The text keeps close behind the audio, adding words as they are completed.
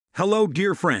Hello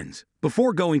dear friends,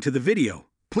 before going to the video,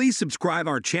 please subscribe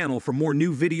our channel for more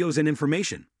new videos and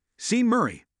information. C.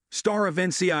 Murray, star of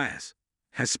NCIS,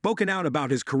 has spoken out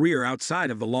about his career outside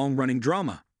of the long-running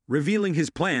drama, revealing his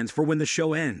plans for when the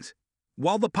show ends.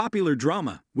 While the popular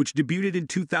drama, which debuted in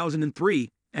 2003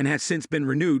 and has since been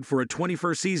renewed for a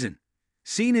 21st season,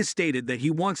 C. has stated that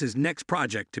he wants his next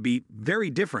project to be very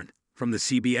different from the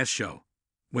CBS show.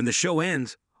 When the show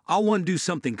ends, I'll want to do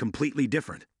something completely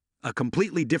different. A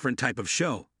completely different type of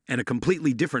show, and a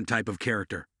completely different type of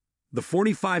character. The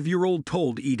 45-year-old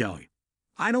told EW,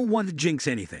 "I don't want to jinx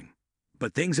anything,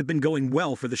 but things have been going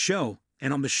well for the show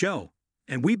and on the show,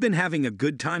 and we've been having a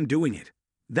good time doing it.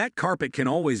 That carpet can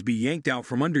always be yanked out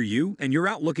from under you and you're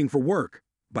out looking for work,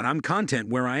 but I'm content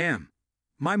where I am.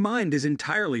 My mind is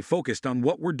entirely focused on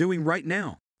what we're doing right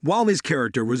now." While his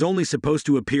character was only supposed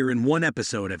to appear in one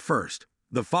episode at first,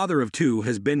 the father of two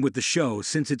has been with the show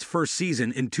since its first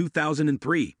season in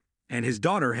 2003, and his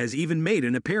daughter has even made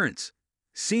an appearance.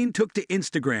 Scene took to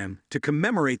Instagram to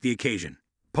commemorate the occasion,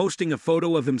 posting a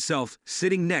photo of himself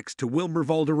sitting next to Wilmer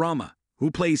Valderrama,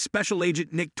 who plays Special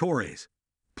Agent Nick Torres.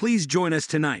 Please join us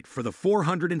tonight for the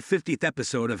 450th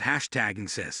episode of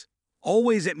 #NCIS,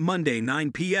 always at Monday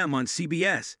 9 p.m. on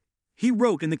CBS, he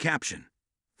wrote in the caption.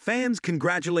 Fans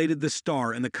congratulated the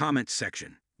star in the comments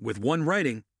section, with one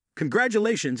writing,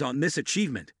 "Congratulations on this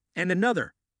achievement," and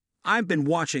another, "I've been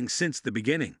watching since the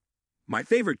beginning. My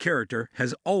favorite character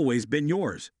has always been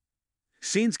yours."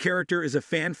 Scene's character is a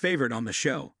fan favorite on the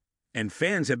show, and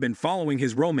fans have been following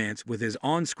his romance with his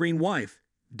on-screen wife,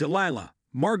 Delilah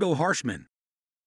Margot Harshman,